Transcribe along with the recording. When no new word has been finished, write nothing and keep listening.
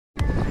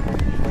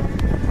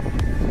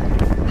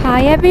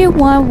Hi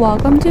everyone,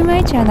 welcome to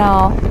my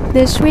channel.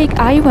 This week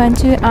I went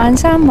to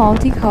Ansan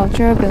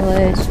Multicultural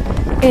Village.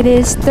 It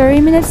is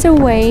 30 minutes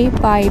away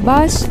by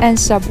bus and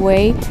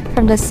subway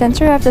from the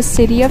center of the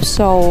city of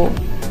Seoul.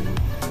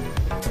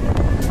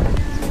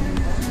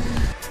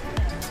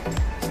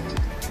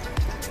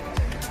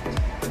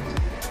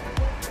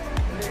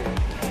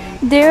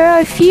 There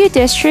are a few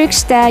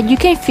districts that you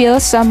can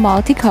feel some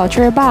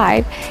multicultural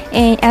vibe,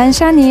 and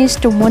Ansan is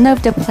the one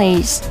of the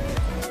place.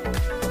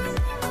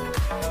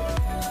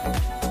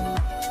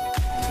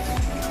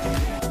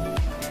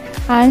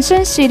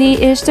 Ansan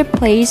City is the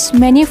place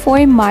many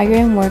foreign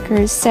migrant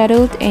workers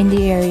settled in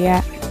the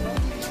area.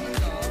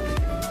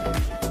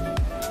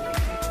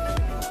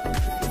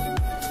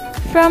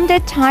 From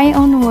that time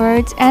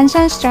onwards,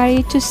 Ansan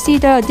started to see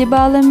the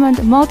development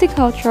of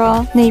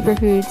multicultural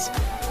neighborhoods.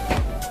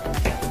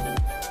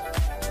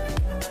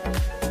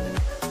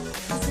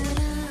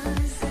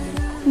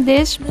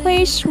 This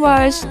place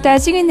was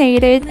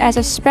designated as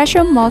a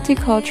special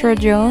multicultural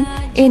zone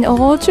in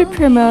order to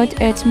promote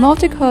its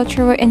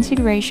multicultural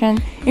integration,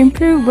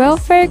 improve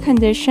welfare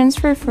conditions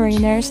for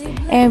foreigners,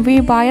 and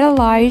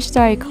revitalize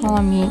the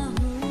economy.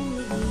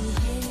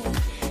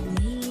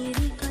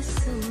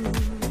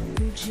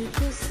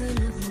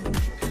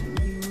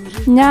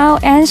 Now,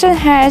 Ansan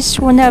has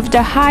one of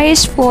the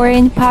highest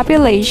foreign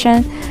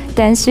population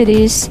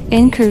densities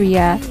in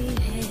Korea.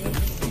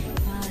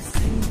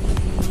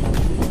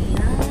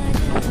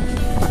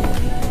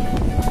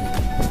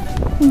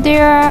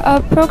 There are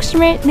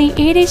approximately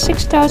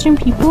 86,000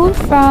 people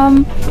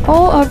from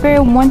all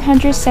over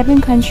 107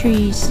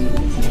 countries.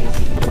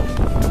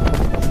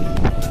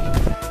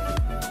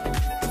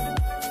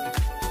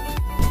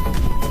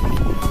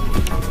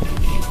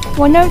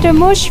 One of the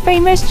most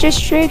famous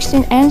districts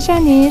in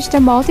Ansan is the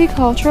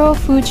Multicultural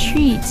Food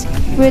Streets,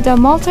 with a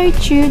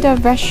multitude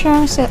of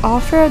restaurants that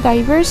offer a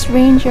diverse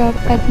range of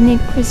ethnic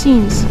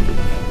cuisines.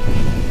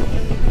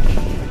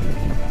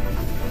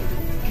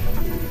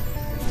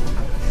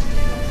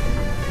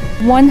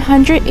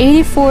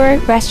 "184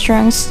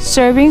 restaurants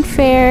serving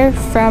fare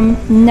from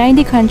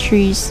 90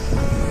 countries.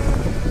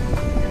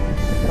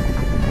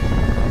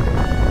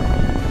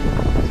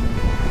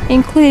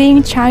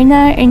 Including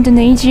China,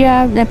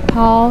 Indonesia,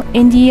 Nepal,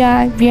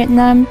 India,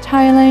 Vietnam,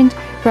 Thailand,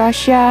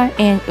 Russia,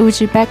 and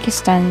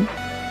Uzbekistan.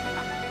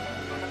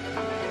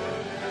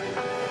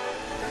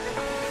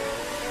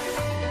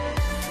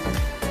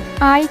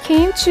 I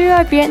came to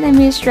a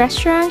Vietnamese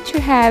restaurant to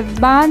have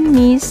banh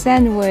mi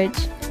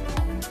sandwich.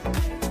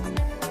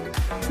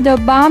 The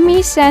banh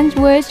mi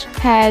sandwich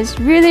has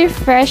really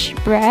fresh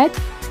bread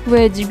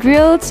with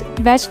grilled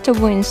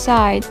vegetable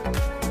inside.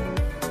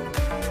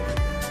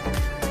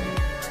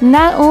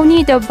 Not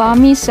only the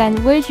banh mi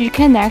sandwich, you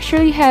can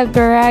actually have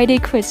variety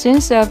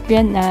cuisines of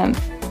Vietnam.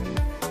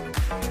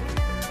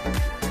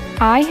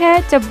 I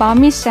had the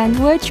banh mi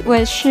sandwich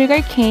with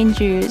sugarcane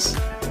juice.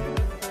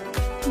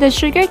 The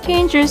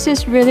sugarcane juice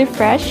is really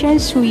fresh and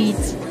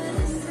sweet.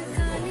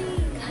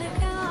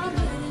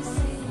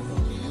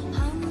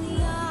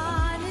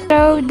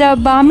 So the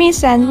banh mi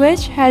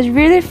sandwich has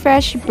really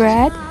fresh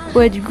bread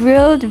with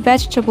grilled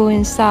vegetable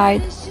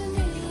inside.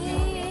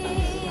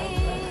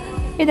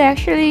 It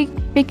actually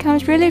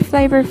becomes really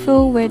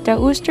flavorful with the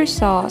oyster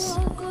sauce.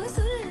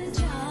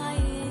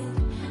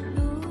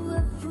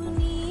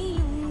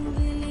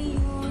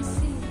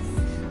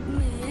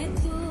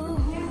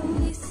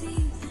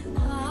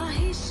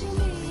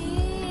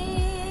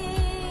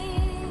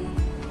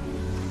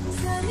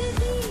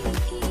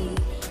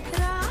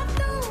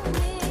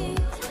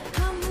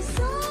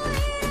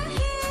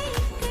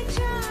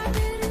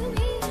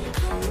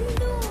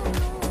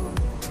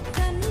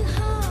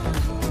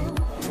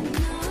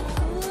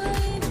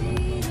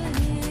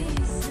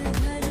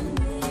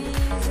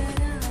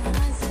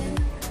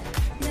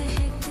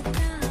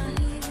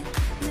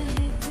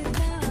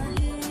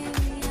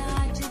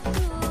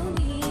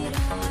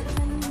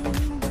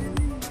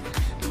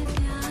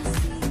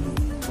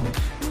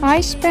 I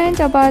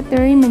spent about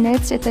 30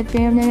 minutes at the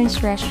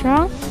Vietnamese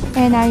restaurant,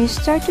 and I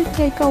start to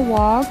take a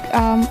walk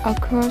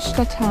across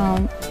the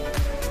town.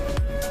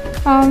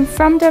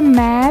 From the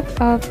map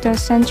of the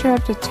center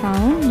of the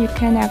town, you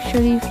can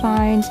actually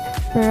find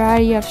a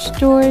variety of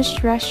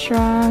stores,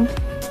 restaurants,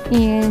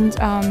 and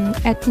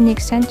ethnic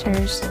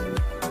centers.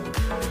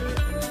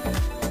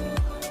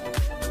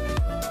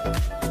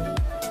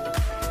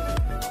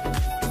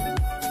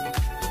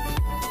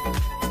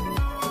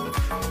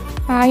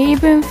 I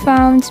even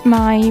found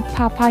my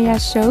papaya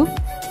soap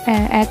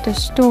at the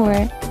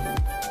store.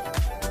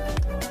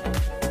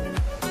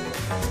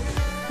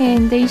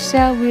 And they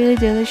sell really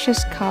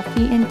delicious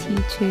coffee and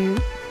tea too.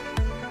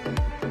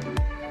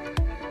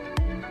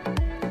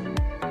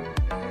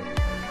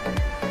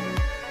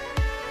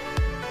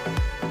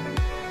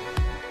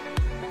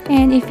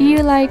 And if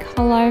you like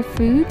halal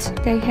food,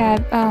 they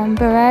have a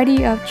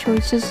variety of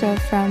choices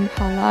from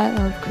halal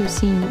of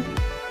cuisine.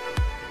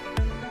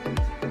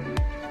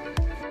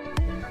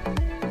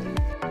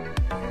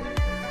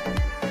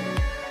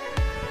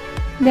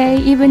 They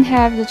even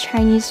have the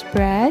Chinese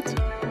bread.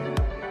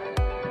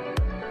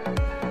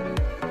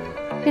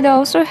 It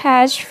also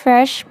has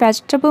fresh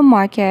vegetable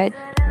market.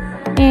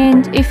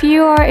 And if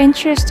you are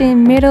interested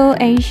in Middle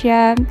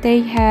Asia,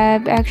 they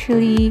have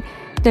actually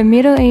the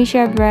Middle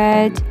Asia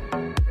bread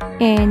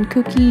and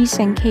cookies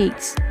and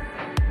cakes.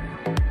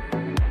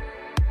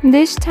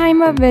 This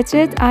time of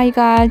visit, I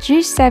got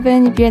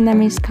G7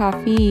 Vietnamese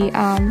coffee.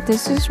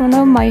 This is one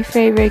of my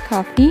favorite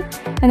coffee.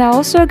 And I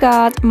also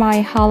got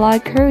my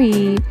halal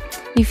curry.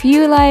 If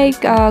you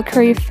like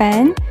curry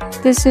fan,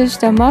 this is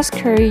the must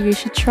curry you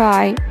should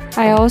try.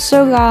 I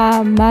also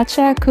got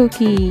matcha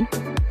cookie.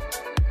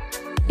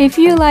 If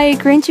you like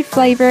green tea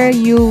flavor,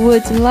 you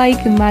would like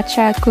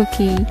matcha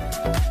cookie.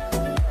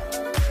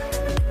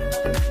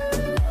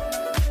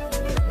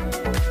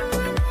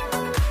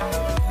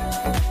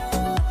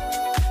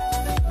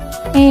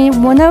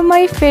 And one of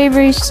my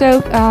favorite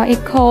soap,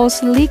 it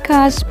calls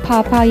Likas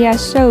Papaya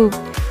soap.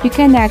 You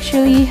can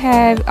actually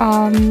have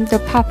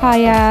the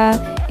papaya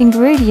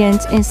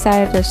ingredients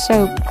inside of the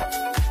soap.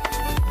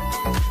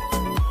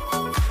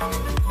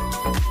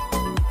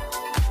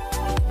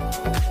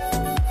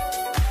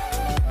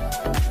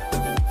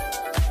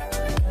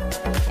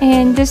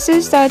 And this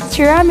is the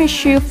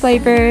tiramisu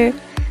flavor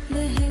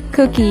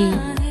cookie.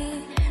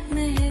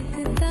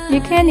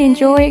 You can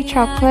enjoy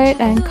chocolate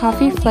and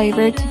coffee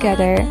flavor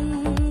together.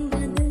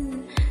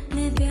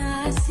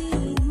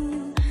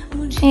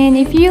 And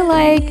if you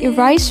like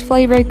rice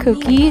flavored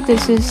cookie,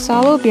 this is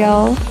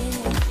Salobiel,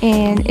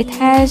 and it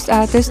has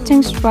a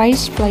distinct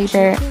rice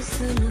flavor.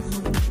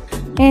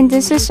 And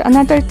this is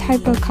another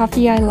type of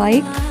coffee I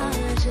like.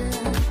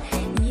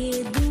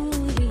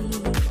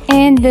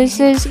 And this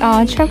is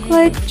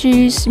chocolate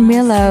juice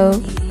Milo.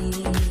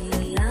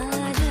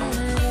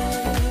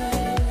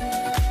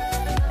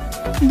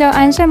 The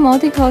Ansan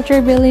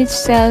Multicultural Village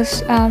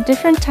sells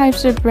different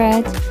types of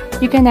bread.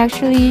 You can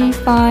actually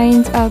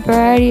find a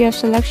variety of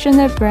selection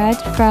of bread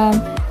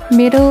from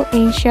Middle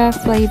Asia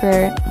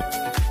flavor.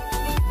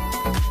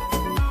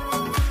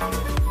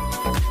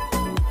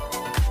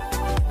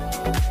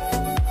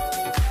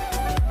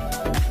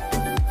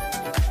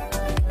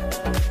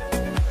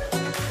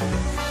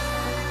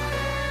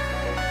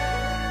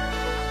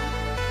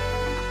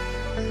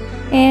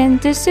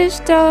 And this is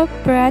the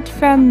bread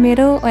from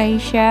Middle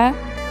Asia.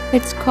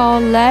 It's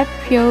called Lap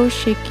Pyo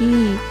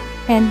Shiki.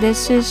 And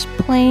this is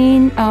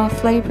plain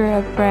flavor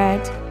of bread.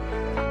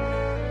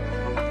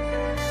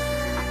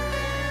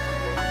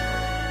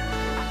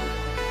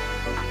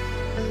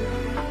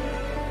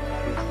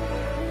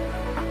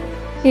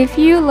 If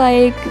you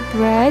like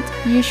bread,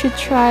 you should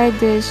try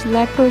this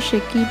Lepo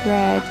Shiki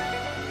bread.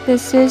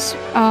 This is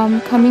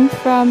coming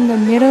from the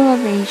middle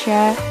of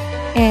Asia,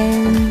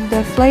 and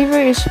the flavor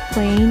is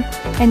plain,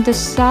 and the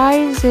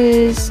size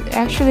is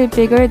actually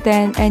bigger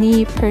than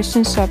any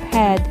person's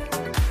head.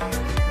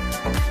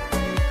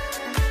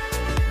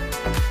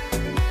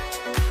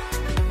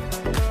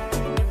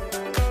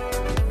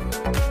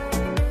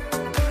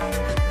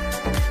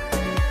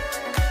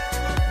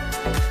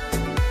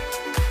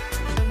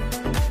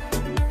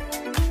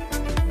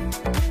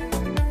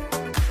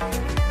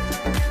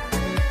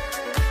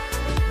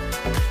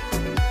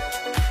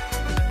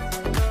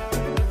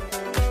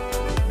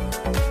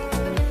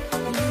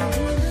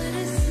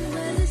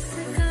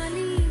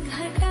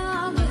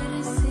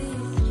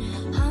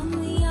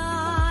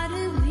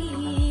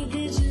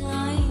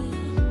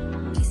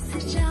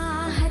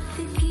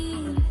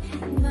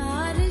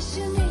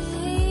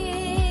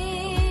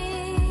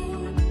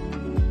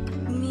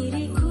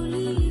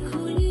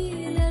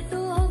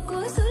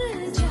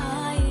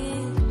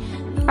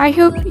 I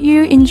hope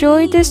you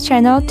enjoyed this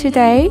channel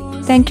today.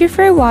 Thank you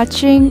for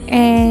watching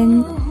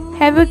and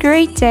have a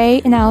great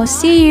day, and I'll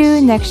see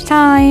you next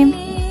time.